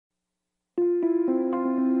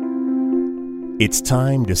It's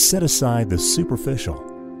time to set aside the superficial.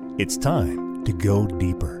 It's time to go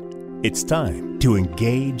deeper. It's time to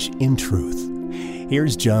engage in truth.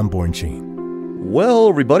 Here's John Bornschein. Well,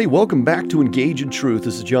 everybody, welcome back to Engage in Truth.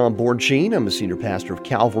 This is John Bornschein. I'm a senior pastor of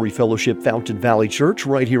Calvary Fellowship Fountain Valley Church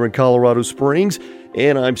right here in Colorado Springs,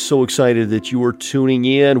 and I'm so excited that you are tuning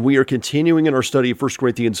in. We are continuing in our study of 1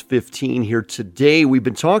 Corinthians 15 here today. We've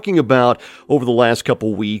been talking about, over the last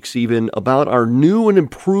couple weeks, even about our new and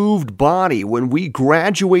improved body. When we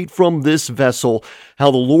graduate from this vessel, how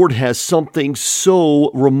the Lord has something so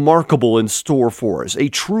remarkable in store for us, a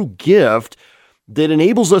true gift that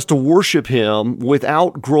enables us to worship Him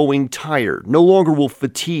without growing tired. No longer will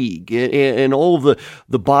fatigue and all of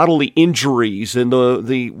the bodily injuries and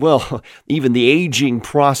even the aging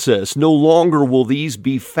process. No longer will these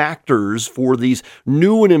be factors for these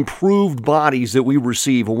new and improved bodies that we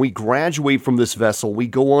receive. When we graduate from this vessel, we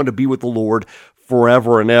go on to be with the Lord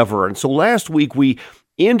forever and ever. And so last week we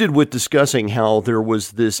ended with discussing how there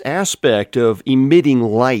was this aspect of emitting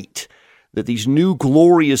light, that these new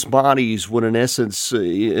glorious bodies would, in essence,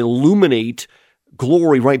 illuminate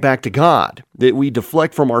glory right back to God, that we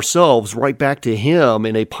deflect from ourselves right back to Him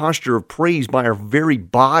in a posture of praise by our very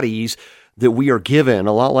bodies that we are given,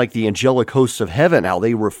 a lot like the angelic hosts of heaven, how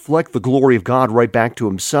they reflect the glory of God right back to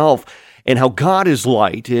Himself, and how God is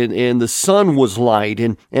light, and the Son was light,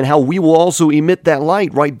 and how we will also emit that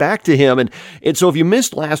light right back to Him. And so if you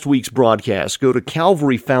missed last week's broadcast, go to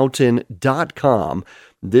calvaryfountain.com.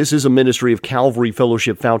 This is a ministry of Calvary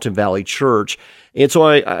Fellowship Fountain Valley Church. And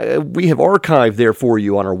so we have archived there for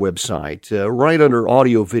you on our website, right under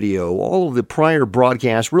audio, video, all of the prior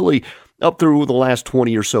broadcasts, really up through the last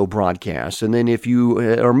 20 or so broadcasts. And then if you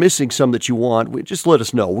are missing some that you want, just let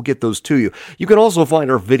us know. We'll get those to you. You can also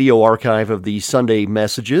find our video archive of the Sunday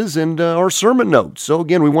messages and our sermon notes. So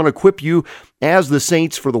again, we want to equip you as the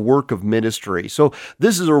saints for the work of ministry. So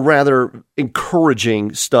this is a rather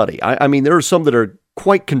encouraging study. I mean, there are some that are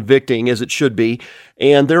quite convicting, as it should be,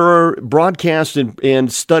 and there are broadcasts and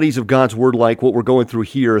studies of God's Word like what we're going through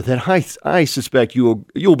here that I suspect you'll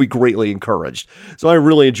be greatly encouraged. So I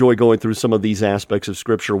really enjoy going through some of these aspects of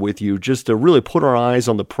Scripture with you, just to really put our eyes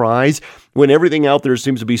on the prize. When everything out there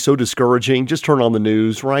seems to be so discouraging, just turn on the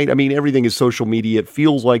news, right? I mean, everything is social media. It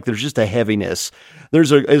feels like there's just a heaviness.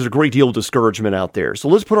 There's a great deal of discouragement out there. So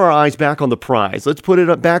let's put our eyes back on the prize. Let's put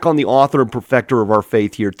it back on the author and perfecter of our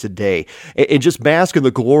faith here today, and just bask in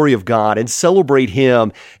the glory of God and celebrate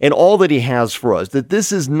Him and all that He has for us, that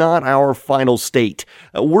this is not our final state.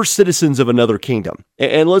 We're citizens of another kingdom.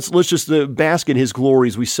 And let's just bask in His glory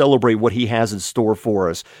as we celebrate what He has in store for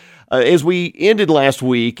us. As we ended last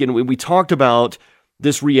week, and we talked about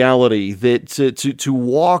this reality that to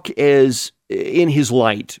walk as in His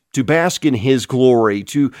light, to bask in His glory,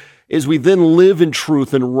 as we then live in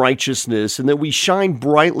truth and righteousness, and that we shine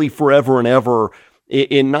brightly forever and ever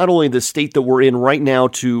in not only the state that we're in right now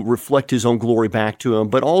to reflect His own glory back to Him,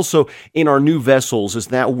 but also in our new vessels as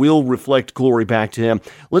that will reflect glory back to Him.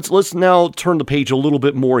 Let's now turn the page a little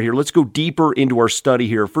bit more here. Let's go deeper into our study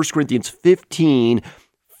here. 1 Corinthians 15,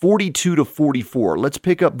 42 to 44. Let's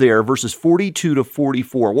pick up there, verses 42 to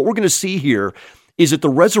 44. What we're going to see here is that the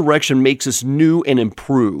resurrection makes us new and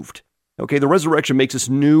improved. Okay, the resurrection makes us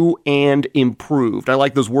new and improved. I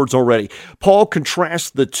like those words already. Paul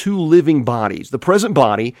contrasts the two living bodies, the present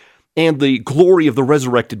body and the glory of the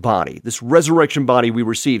resurrected body, this resurrection body we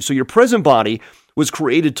receive. So your present body was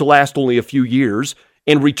created to last only a few years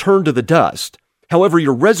and return to the dust. However,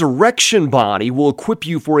 your resurrection body will equip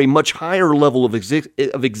you for a much higher level of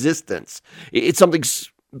existence. It's something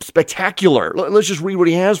spectacular. Let's just read what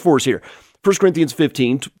he has for us here. 1 Corinthians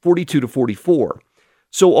 15, 42 to 44.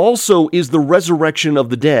 So also is the resurrection of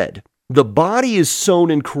the dead. The body is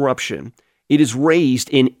sown in corruption. It is raised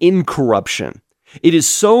in incorruption. It is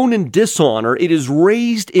sown in dishonor. It is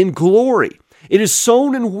raised in glory. It is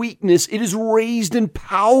sown in weakness. It is raised in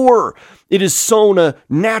power. It is sown a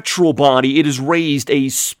natural body. It is raised a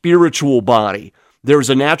spiritual body.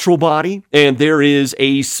 There's a natural body and there is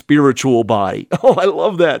a spiritual body. Oh, I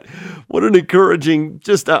love that. What an encouraging,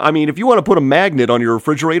 if you want to put a magnet on your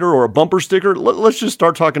refrigerator or a bumper sticker, let's just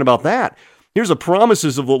start talking about that. Here's the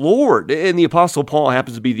promises of the Lord. And the Apostle Paul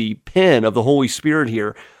happens to be the pen of the Holy Spirit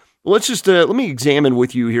here. Let's just, let me examine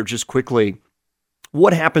with you here just quickly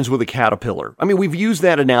what happens with a caterpillar. I mean, we've used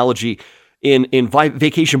that analogy in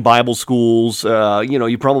vacation Bible schools.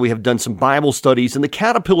 You probably have done some Bible studies, and the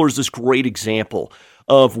caterpillar is this great example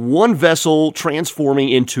of one vessel transforming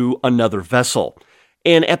into another vessel.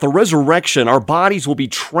 And at the resurrection, our bodies will be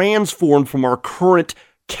transformed from our current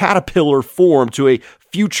caterpillar form to a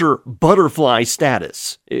future butterfly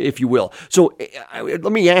status, if you will. So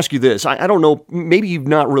let me ask you this. I don't know, maybe you've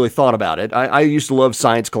not really thought about it. I used to love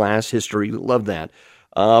science class, history, love that.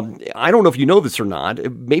 I don't know if you know this or not.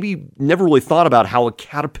 Maybe you never really thought about how a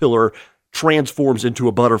caterpillar transforms into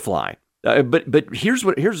a butterfly. But here's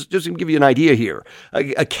just to give you an idea here.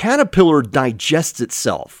 A caterpillar digests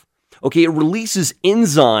itself. Okay, it releases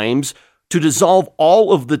enzymes to dissolve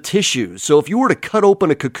all of the tissues. So if you were to cut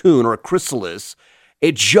open a cocoon or a chrysalis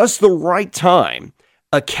at just the right time,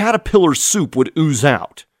 a caterpillar soup would ooze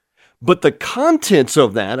out. But the contents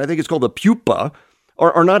of that, I think it's called the pupa,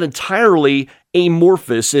 are not entirely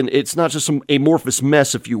amorphous, and it's not just some amorphous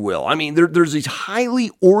mess, if you will. I mean, there's these highly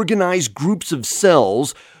organized groups of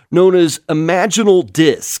cells known as imaginal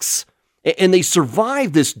discs, and they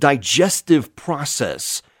survive this digestive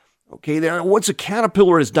process. Okay, once a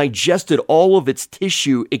caterpillar has digested all of its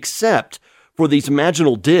tissue except for these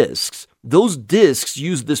imaginal discs, those discs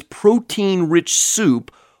use this protein-rich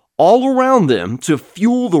soup all around them to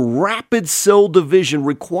fuel the rapid cell division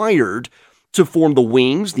required to form the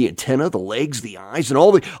wings, the antenna, the legs, the eyes, and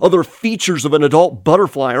all the other features of an adult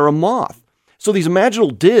butterfly or a moth. So these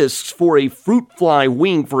imaginal discs for a fruit fly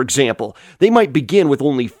wing, for example, they might begin with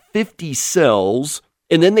only 50 cells,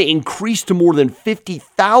 and then they increase to more than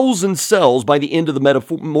 50,000 cells by the end of the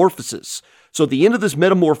metamorphosis. So at the end of this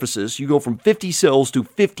metamorphosis, you go from 50 cells to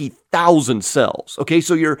 50,000 cells. Okay,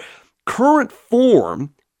 so your current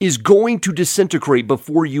form is going to disintegrate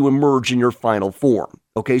before you emerge in your final form.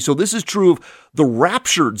 Okay, so this is true of the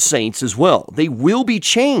raptured saints as well. They will be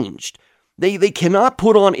changed. They cannot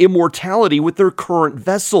put on immortality with their current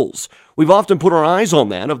vessels. We've often put our eyes on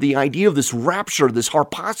that, of the idea of this rapture, this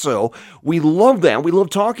harpazo. We love that. We love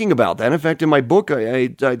talking about that. In fact, in my book, I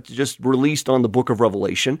just released on the book of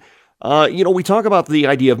Revelation, we talk about the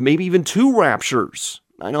idea of maybe even two raptures.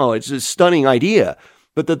 I know, it's a stunning idea,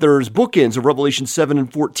 but that there's bookends of Revelation 7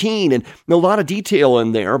 and 14, and a lot of detail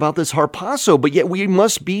in there about this harpazo, but yet we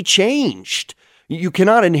must be changed. You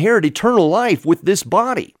cannot inherit eternal life with this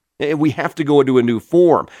body. We have to go into a new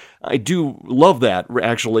form. I do love that,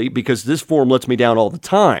 actually, because this form lets me down all the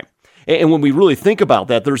time. And when we really think about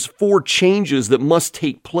that, there's 4 changes that must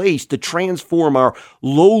take place to transform our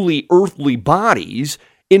lowly earthly bodies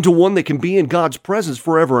into one that can be in God's presence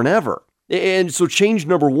forever and ever. And so change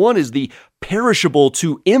number 1 is the perishable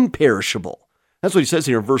to imperishable. That's what he says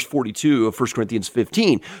here in verse 42 of 1 Corinthians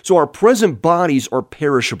 15. So our present bodies are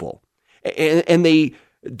perishable, and they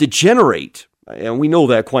degenerate. And we know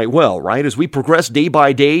that quite well, right? As we progress day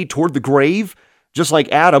by day toward the grave, just like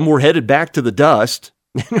Adam, we're headed back to the dust.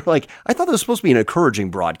 And you're like, I thought this was supposed to be an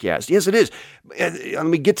encouraging broadcast. Yes, it is. Let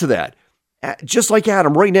me get to that. Just like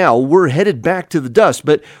Adam, right now, we're headed back to the dust,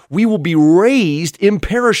 but we will be raised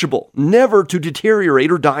imperishable, never to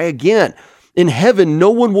deteriorate or die again. In heaven,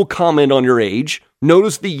 no one will comment on your age.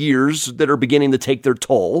 Notice the years that are beginning to take their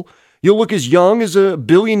toll. You'll look as young as 1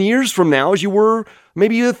 billion years from now as you were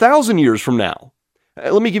maybe 1,000 years from now.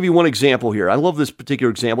 Let me give you one example here. I love this particular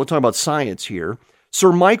example. We're talking about science here.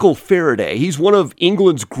 Sir Michael Faraday, he's one of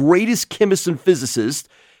England's greatest chemists and physicists.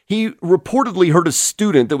 He reportedly heard a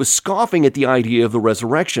student that was scoffing at the idea of the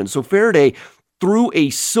resurrection. So Faraday threw a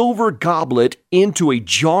silver goblet into a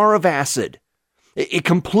jar of acid. It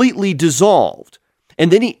completely dissolved.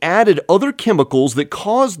 And then he added other chemicals that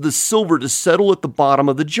caused the silver to settle at the bottom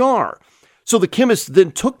of the jar. So the chemist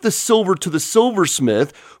then took the silver to the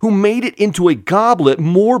silversmith, who made it into a goblet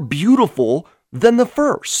more beautiful than the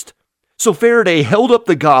first. So Faraday held up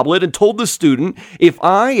the goblet and told the student, if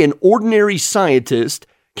I, an ordinary scientist,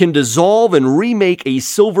 can dissolve and remake a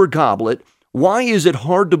silver goblet, why is it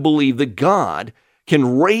hard to believe that God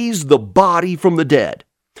can raise the body from the dead?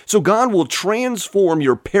 So God will transform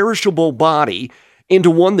your perishable body into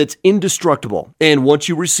one that's indestructible. And once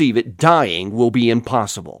you receive it, dying will be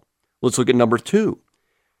impossible. Let's look at number 2.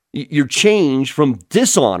 You're changed from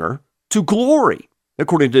dishonor to glory,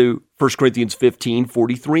 according to 1 Corinthians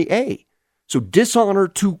 15:43a. So dishonor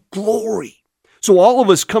to glory. So all of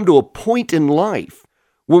us come to a point in life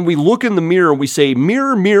when we look in the mirror and we say,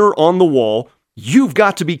 mirror, mirror on the wall, you've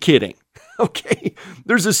got to be kidding. Okay?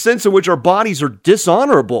 There's a sense in which our bodies are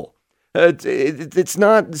dishonorable. It's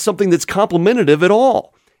not something that's complimentative at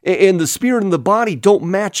all. And the spirit and the body don't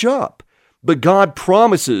match up. But God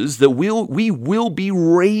promises that we will be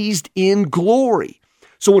raised in glory.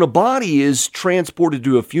 So when a body is transported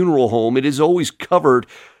to a funeral home, it is always covered,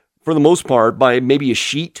 for the most part, by maybe a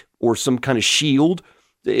sheet or some kind of shield.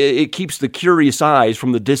 It keeps the curious eyes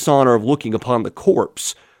from the dishonor of looking upon the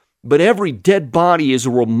corpse. But every dead body is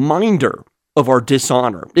a reminder of our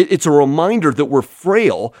dishonor. It's a reminder that we're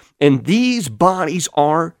frail, and these bodies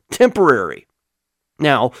are temporary.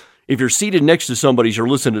 Now, if you're seated next to somebody as you're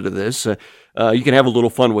listening to this, you can have a little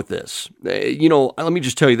fun with this. Let me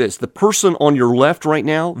just tell you this. The person on your left right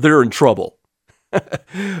now, they're in trouble.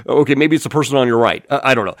 Okay, maybe it's the person on your right.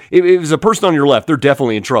 I don't know. If it's a person on your left, they're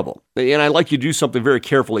definitely in trouble. And I'd like you to do something very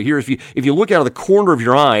carefully here. If you look out of the corner of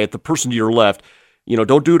your eye at the person to your left,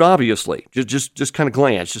 don't do it obviously. Just kind of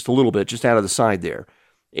glance, just a little bit, just out of the side there.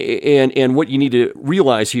 And what you need to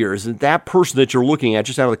realize here is that person that you're looking at,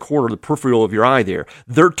 just out of the corner of the peripheral of your eye there,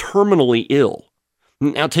 they're terminally ill.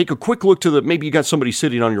 Now take a quick look to maybe you got somebody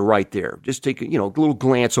sitting on your right there. Just take a little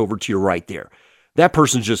glance over to your right there. That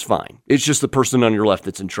person's just fine. It's just the person on your left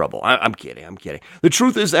that's in trouble. I'm kidding. The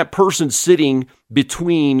truth is that person sitting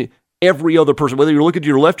between every other person, whether you're looking to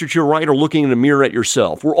your left or to your right or looking in a mirror at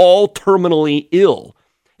yourself, we're all terminally ill.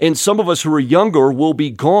 And some of us who are younger will be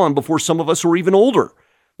gone before some of us who are even older.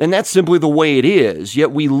 And that's simply the way it is.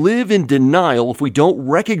 Yet we live in denial if we don't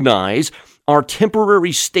recognize our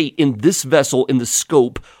temporary state in this vessel in the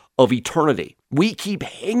scope of eternity. We keep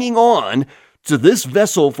hanging on to this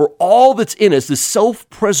vessel for all that's in us, this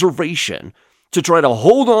self-preservation, to try to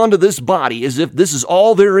hold on to this body as if this is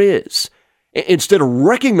all there is, instead of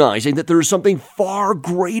recognizing that there is something far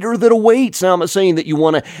greater that awaits. Now, I'm not saying that you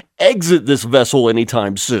want to exit this vessel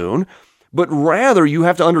anytime soon, but rather you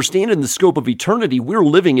have to understand in the scope of eternity, we're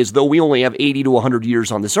living as though we only have 80 to 100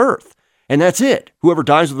 years on this earth. And that's it. Whoever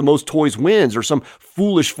dies with the most toys wins, or some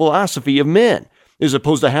foolish philosophy of men, as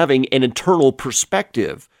opposed to having an eternal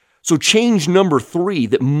perspective. So change number 3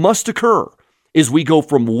 that must occur is we go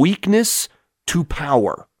from weakness to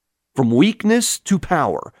power. From weakness to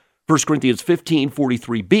power. 1 Corinthians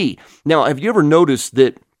 15:43b. Now, have you ever noticed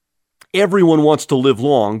that everyone wants to live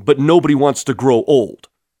long, but nobody wants to grow old?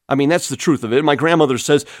 I mean, that's the truth of it. My grandmother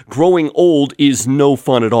says growing old is no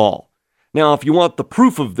fun at all. Now, if you want the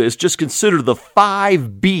proof of this, just consider the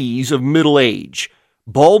 5 B's of middle age.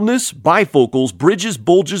 Baldness, bifocals, bridges,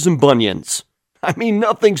 bulges, and bunions. I mean,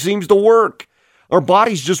 nothing seems to work. Our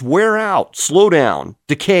bodies just wear out, slow down,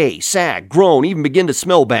 decay, sag, groan, even begin to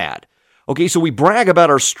smell bad. Okay, so we brag about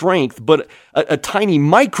our strength, but a tiny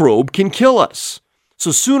microbe can kill us. So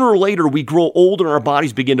sooner or later, we grow old and our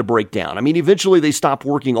bodies begin to break down. I mean, eventually they stop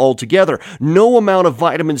working altogether. No amount of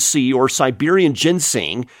vitamin C or Siberian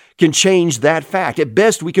ginseng can change that fact. At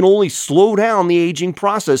best, we can only slow down the aging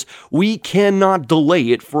process. We cannot delay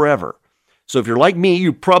it forever. So if you're like me,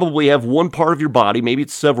 you probably have one part of your body, maybe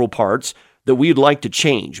it's several parts, that we'd like to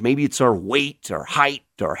change. Maybe it's our weight, our height,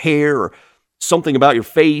 our hair, or something about your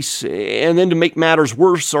face. And then to make matters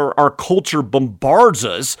worse, our culture bombards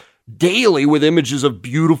us daily with images of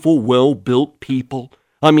beautiful, well-built people.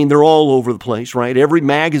 I mean, they're all over the place, right? Every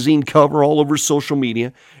magazine cover, all over social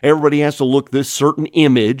media. Everybody has to look this certain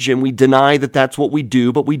image, and we deny that that's what we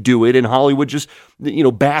do, but we do it, and Hollywood just,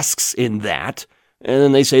 basks in that. And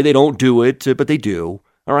then they say they don't do it, but they do.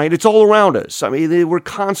 All right, it's all around us. I mean, we're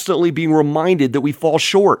constantly being reminded that we fall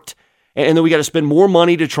short, and that we got to spend more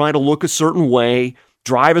money to try to look a certain way,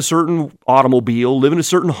 drive a certain automobile, live in a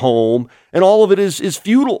certain home, and all of it is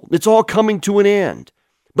futile. It's all coming to an end.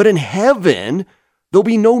 But in heaven, there'll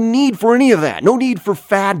be no need for any of that. No need for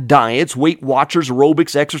fad diets, Weight Watchers,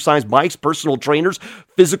 aerobics, exercise bikes, personal trainers,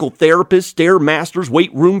 physical therapists, stair masters,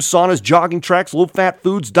 weight rooms, saunas, jogging tracks, low-fat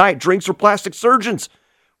foods, diet drinks, or plastic surgeons.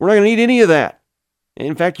 We're not going to need any of that.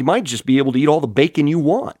 In fact, you might just be able to eat all the bacon you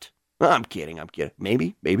want. I'm kidding.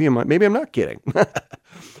 Maybe I'm not kidding.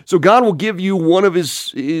 So God will give you one of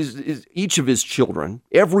each of his children,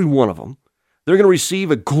 every one of them. They're going to receive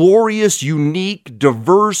a glorious, unique,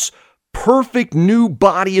 diverse, perfect new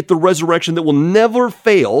body at the resurrection that will never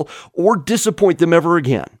fail or disappoint them ever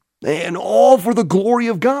again. And all for the glory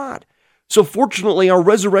of God. So fortunately, our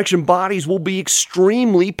resurrection bodies will be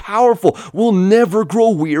extremely powerful. We'll never grow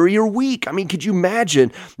weary or weak. I mean, could you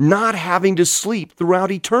imagine not having to sleep throughout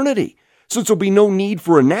eternity? Since there'll be no need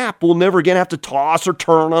for a nap, we'll never again have to toss or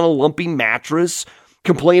turn on a lumpy mattress,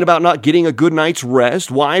 complain about not getting a good night's rest.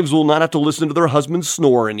 Wives will not have to listen to their husbands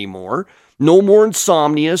snore anymore. No more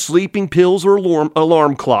insomnia, sleeping pills, or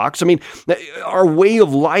alarm clocks. I mean, our way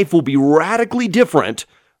of life will be radically different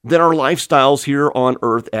than our lifestyles here on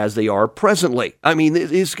earth as they are presently. I mean,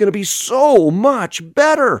 it's going to be so much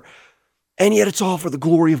better. And yet it's all for the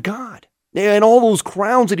glory of God. And all those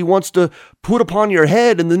crowns that he wants to put upon your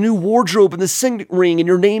head, and the new wardrobe, and the signet ring, and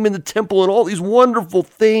your name in the temple, and all these wonderful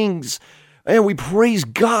things. And we praise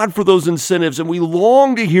God for those incentives, and we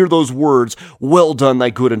long to hear those words, "Well done, thy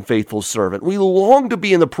good and faithful servant." We long to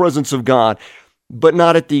be in the presence of God, but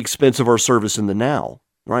not at the expense of our service in the now.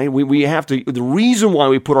 Right? We have to, the reason why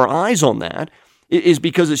we put our eyes on that is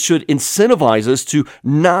because it should incentivize us to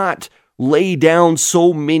not lay down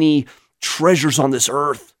so many treasures on this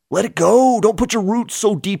earth. Let it go. Don't put your roots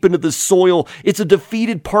so deep into the soil. It's a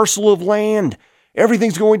defeated parcel of land.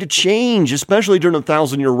 Everything's going to change, especially during the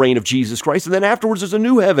 1,000-year reign of Jesus Christ. And then afterwards, there's a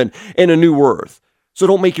new heaven and a new earth. So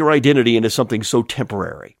don't make your identity into something so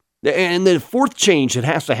temporary. And the fourth change that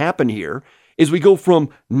has to happen here is we go from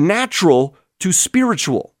natural to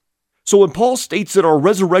spiritual. So when Paul states that our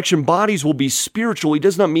resurrection bodies will be spiritual, he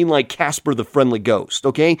does not mean like Casper the Friendly Ghost,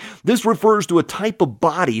 okay? This refers to a type of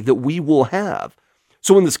body that we will have.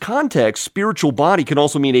 So in this context, spiritual body can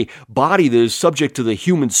also mean a body that is subject to the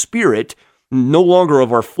human spirit, no longer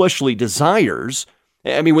of our fleshly desires.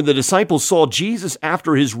 I mean, when the disciples saw Jesus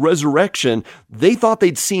after his resurrection, they thought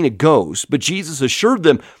they'd seen a ghost, but Jesus assured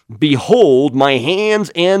them, "Behold, my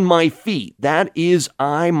hands and my feet, that is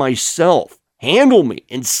I myself. Handle me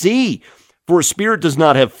and see, for a spirit does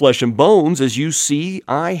not have flesh and bones, as you see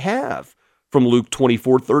I have," from Luke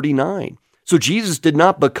 24:39. So Jesus did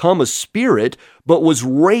not become a spirit, but was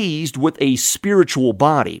raised with a spiritual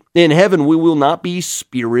body. In heaven, we will not be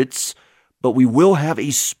spirits, but we will have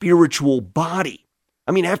a spiritual body.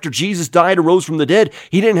 I mean, after Jesus died and rose from the dead,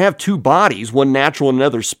 he didn't have two bodies, one natural and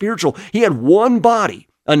another spiritual. He had one body,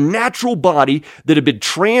 a natural body that had been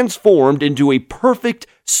transformed into a perfect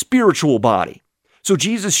spiritual body. So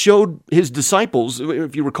Jesus showed his disciples,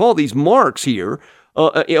 if you recall these marks here,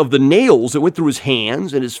 of the nails that went through his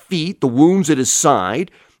hands and his feet, the wounds at his side,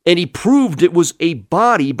 and he proved it was a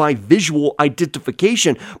body by visual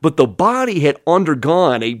identification, but the body had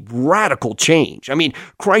undergone a radical change. I mean,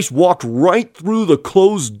 Christ walked right through the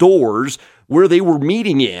closed doors where they were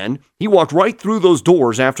meeting in. He walked right through those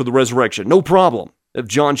doors after the resurrection, no problem, of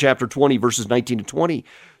John chapter 20, verses 19 to 20.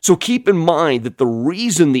 So keep in mind that the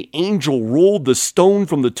reason the angel rolled the stone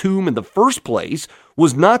from the tomb in the first place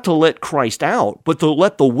was not to let Christ out, but to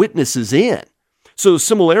let the witnesses in. So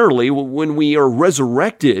similarly, when we are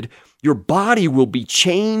resurrected, your body will be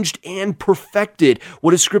changed and perfected.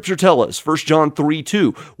 What does Scripture tell us? 1 John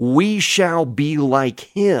 3:2, we shall be like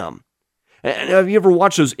him. And have you ever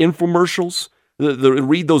watched those infomercials?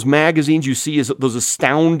 Read those magazines, you see those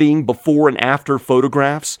astounding before and after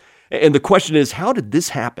photographs. And the question is, how did this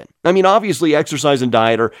happen? I mean, obviously, exercise and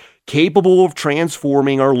diet are capable of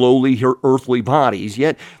transforming our lowly earthly bodies,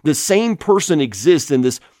 yet the same person exists in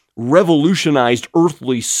this revolutionized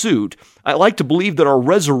earthly suit. I like to believe that our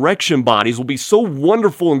resurrection bodies will be so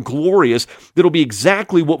wonderful and glorious that it'll be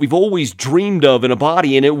exactly what we've always dreamed of in a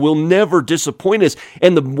body, and it will never disappoint us.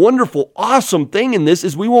 And the wonderful, awesome thing in this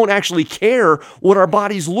is we won't actually care what our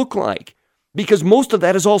bodies look like, because most of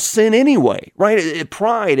that is all sin anyway, right?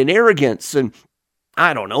 Pride and arrogance and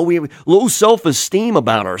I don't know, we have low self-esteem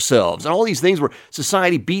about ourselves and all these things where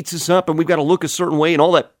society beats us up and we've got to look a certain way and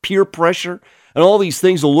all that peer pressure and all these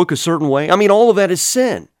things will look a certain way. I mean, all of that is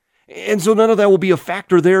sin. And so none of that will be a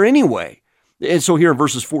factor there anyway. And so here in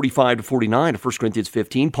verses 45 to 49 of 1 Corinthians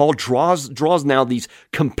 15, Paul draws now these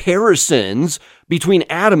comparisons between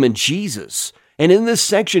Adam and Jesus. And in this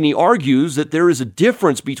section, he argues that there is a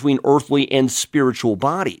difference between earthly and spiritual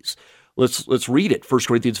bodies. Let's read it, 1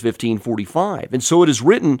 Corinthians 15:45. And so it is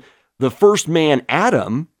written, the first man,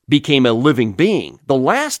 Adam, became a living being. The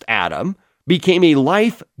last Adam became a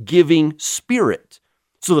life-giving spirit.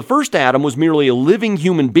 So the first Adam was merely a living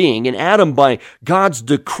human being, and Adam, by God's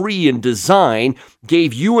decree and design,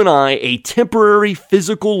 gave you and I a temporary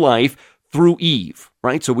physical life through Eve,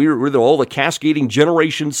 right? So we're all the cascading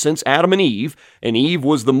generations since Adam and Eve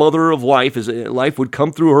was the mother of life, as life would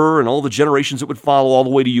come through her and all the generations that would follow all the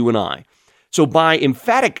way to you and I. So by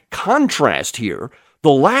emphatic contrast here,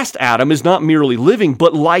 the last Adam is not merely living,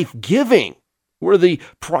 but life-giving. Where the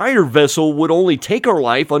prior vessel would only take our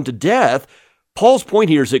life unto death, Paul's point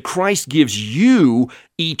here is that Christ gives you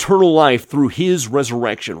eternal life through his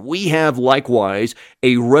resurrection. We have likewise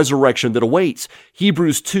a resurrection that awaits.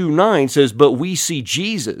 Hebrews 2:9 says, but we see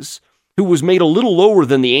Jesus, who was made a little lower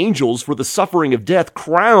than the angels for the suffering of death,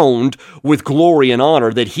 crowned with glory and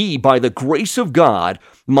honor, that he, by the grace of God,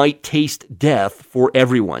 might taste death for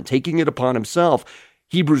everyone, taking it upon himself.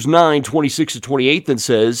 Hebrews 9:26 to 28 then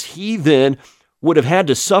says, he then would have had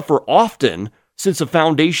to suffer often since the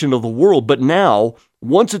foundation of the world, but now,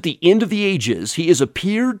 once at the end of the ages, he has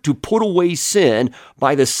appeared to put away sin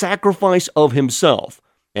by the sacrifice of himself.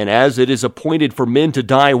 And as it is appointed for men to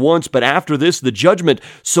die once, but after this the judgment,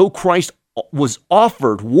 so Christ was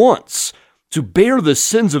offered once to bear the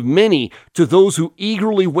sins of many. To those who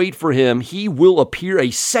eagerly wait for him, he will appear a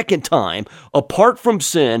second time, apart from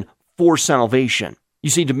sin, for salvation. You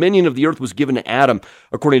see, dominion of the earth was given to Adam,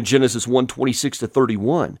 according to Genesis 1:26 to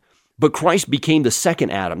 31. But Christ became the second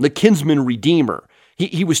Adam, the kinsman redeemer.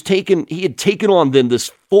 He had taken on then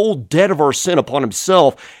this full debt of our sin upon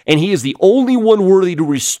himself, and he is the only one worthy to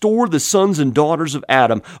restore the sons and daughters of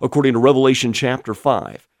Adam, according to Revelation chapter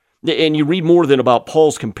 5. And you read more than about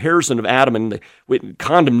Paul's comparison of Adam and the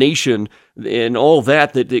condemnation and all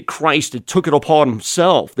that Christ had took it upon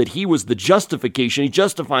himself, that he was the justification. He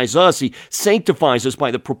justifies us. He sanctifies us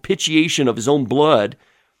by the propitiation of his own blood.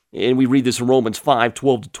 And we read this in Romans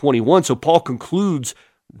 5:12-21. So Paul concludes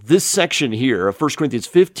this section here of 1 Corinthians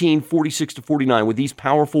 15, 46-49 with these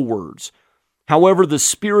powerful words. However, the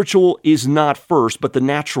spiritual is not first, but the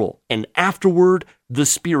natural, and afterward the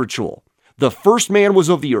spiritual. The first man was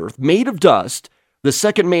of the earth, made of dust. The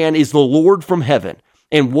second man is the Lord from heaven,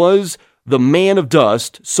 and was the man of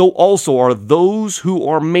dust, so also are those who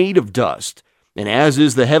are made of dust. And as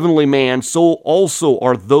is the heavenly man, so also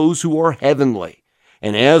are those who are heavenly.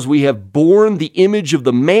 And as we have borne the image of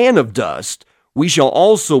the man of dust, we shall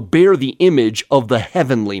also bear the image of the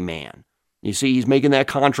heavenly man. You see, he's making that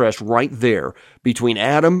contrast right there between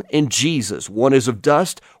Adam and Jesus. One is of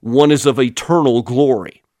dust, one is of eternal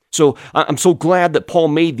glory. So I'm so glad that Paul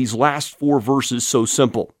made these last 4 verses so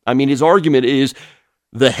simple. I mean, his argument is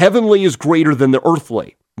the heavenly is greater than the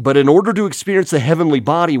earthly. But in order to experience the heavenly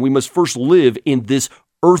body, we must first live in this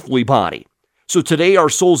earthly body. So today our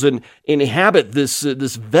souls inhabit this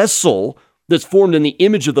vessel that's formed in the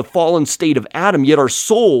image of the fallen state of Adam, yet our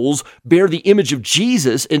souls bear the image of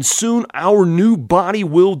Jesus, and soon our new body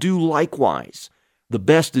will do likewise. The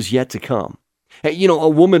best is yet to come. You know, a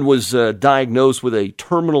woman was diagnosed with a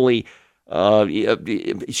terminally,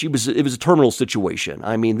 it was a terminal situation.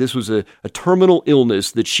 I mean, this was a terminal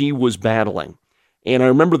illness that she was battling. And I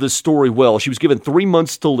remember this story well. She was given 3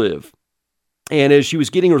 months to live. And as she was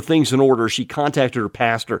getting her things in order, she contacted her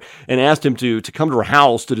pastor and asked him to come to her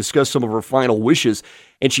house to discuss some of her final wishes.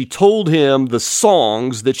 And she told him the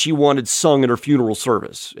songs that she wanted sung in her funeral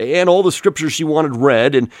service and all the scriptures she wanted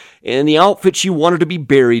read and the outfit she wanted to be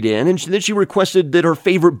buried in. And then she requested that her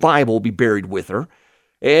favorite Bible be buried with her.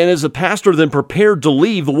 And as the pastor then prepared to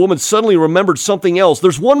leave, the woman suddenly remembered something else.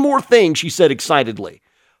 "There's one more thing," she said excitedly.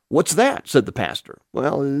 "What's that?" said the pastor.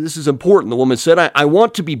 "Well, this is important," the woman said. I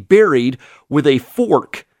want to be buried with a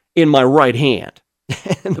fork in my right hand."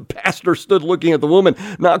 And the pastor stood looking at the woman,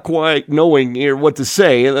 not quite knowing what to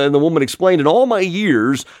say. And the woman explained, "In all my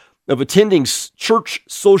years of attending church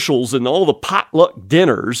socials and all the potluck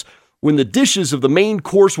dinners, when the dishes of the main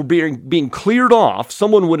course were being cleared off,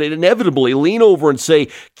 someone would inevitably lean over and say,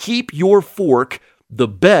 'Keep your fork. The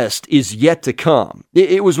best is yet to come.'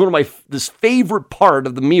 It was one of this favorite part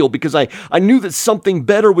of the meal because I knew that something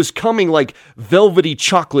better was coming, like velvety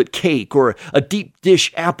chocolate cake or a deep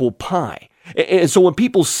dish apple pie. And so when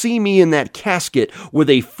people see me in that casket with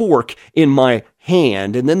a fork in my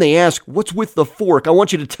hand, and then they ask, 'What's with the fork?' I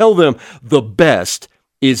want you to tell them the best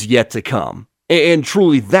is yet to come." And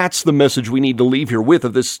truly, that's the message we need to leave here with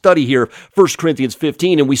of this study here, 1 Corinthians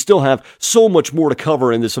 15. And we still have so much more to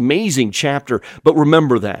cover in this amazing chapter. But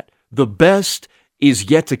remember that the best is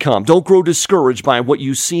yet to come. Don't grow discouraged by what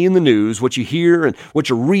you see in the news, what you hear and what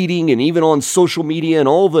you're reading, and even on social media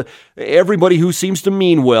and everybody who seems to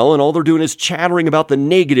mean well, and all they're doing is chattering about the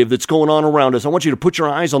negative that's going on around us. I want you to put your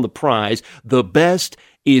eyes on the prize. The best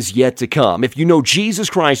is yet to come. If you know Jesus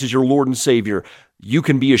Christ as your Lord and Savior, you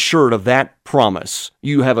can be assured of that promise.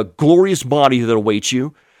 You have a glorious body that awaits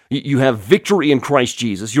you. You have victory in Christ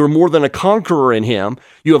Jesus. You're more than a conqueror in Him.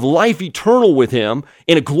 You have life eternal with Him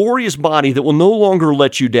in a glorious body that will no longer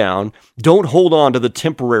let you down. Don't hold on to the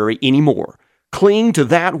temporary anymore. Cling to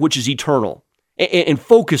that which is eternal and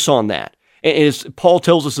focus on that. And as Paul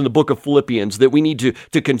tells us in the book of Philippians, that we need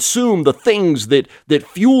to consume the things that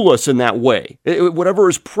fuel us in that way. Whatever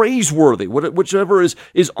is praiseworthy, whichever is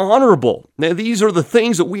honorable. Now, these are the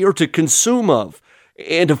things that we are to consume of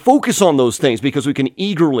and to focus on those things, because we can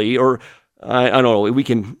eagerly, or I don't know, we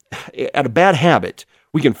can, at a bad habit,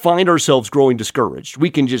 we can find ourselves growing discouraged. We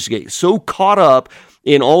can just get so caught up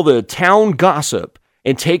in all the town gossip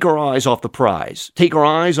and take our eyes off the prize, take our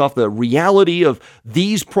eyes off the reality of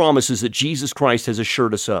these promises that Jesus Christ has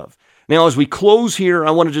assured us of. Now, as we close here, I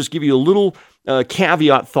want to just give you a little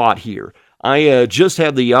caveat thought here. I just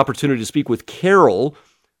had the opportunity to speak with Carol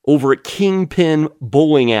over at Kingpin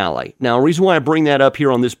Bowling Alley. Now, the reason why I bring that up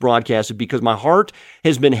here on this broadcast is because my heart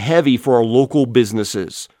has been heavy for our local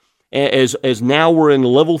businesses. As now we're in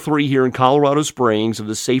level 3 here in Colorado Springs of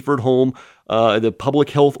the Safer at Home, the public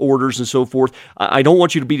health orders and so forth, I don't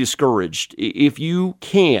want you to be discouraged. If you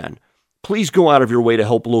can, please go out of your way to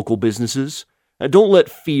help local businesses. Don't let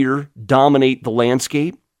fear dominate the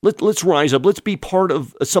landscape. Let's rise up. Let's be part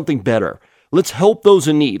of something better. Let's help those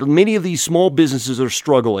in need. Many of these small businesses are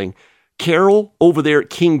struggling. Carol over there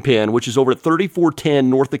at Kingpin, which is over at 3410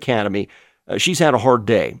 North Academy, she's had a hard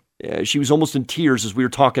day. She was almost in tears as we were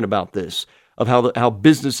talking about this, of how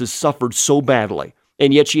business has suffered so badly.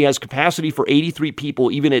 And yet she has capacity for 83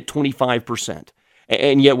 people, even at 25%.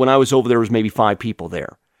 And yet when I was over there was maybe 5 people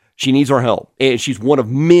there. She needs our help. And she's one of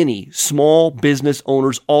many small business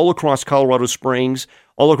owners all across Colorado Springs,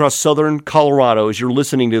 all across southern Colorado. As you're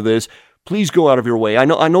listening to this, please go out of your way. I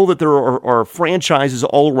know that there are franchises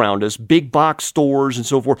all around us, big box stores and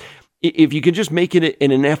so forth. If you can just make it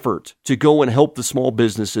in an effort to go and help the small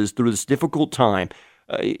businesses through this difficult time,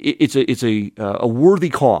 it's a worthy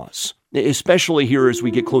cause, especially here as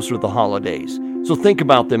we get closer to the holidays. So think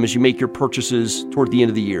about them as you make your purchases toward the end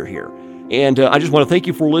of the year here. And I just want to thank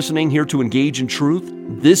you for listening here to Engage in Truth.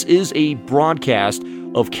 This is a broadcast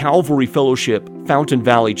of Calvary Fellowship, Fountain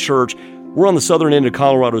Valley Church. We're on the southern end of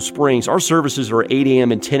Colorado Springs. Our services are 8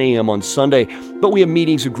 a.m. and 10 a.m. on Sunday, but we have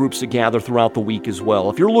meetings and groups that gather throughout the week as well.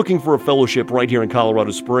 If you're looking for a fellowship right here in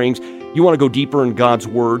Colorado Springs, you want to go deeper in God's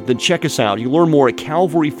Word, then check us out. You learn more at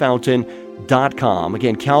calvaryfountain.com.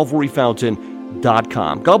 Again,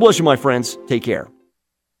 calvaryfountain.com. God bless you, my friends. Take care.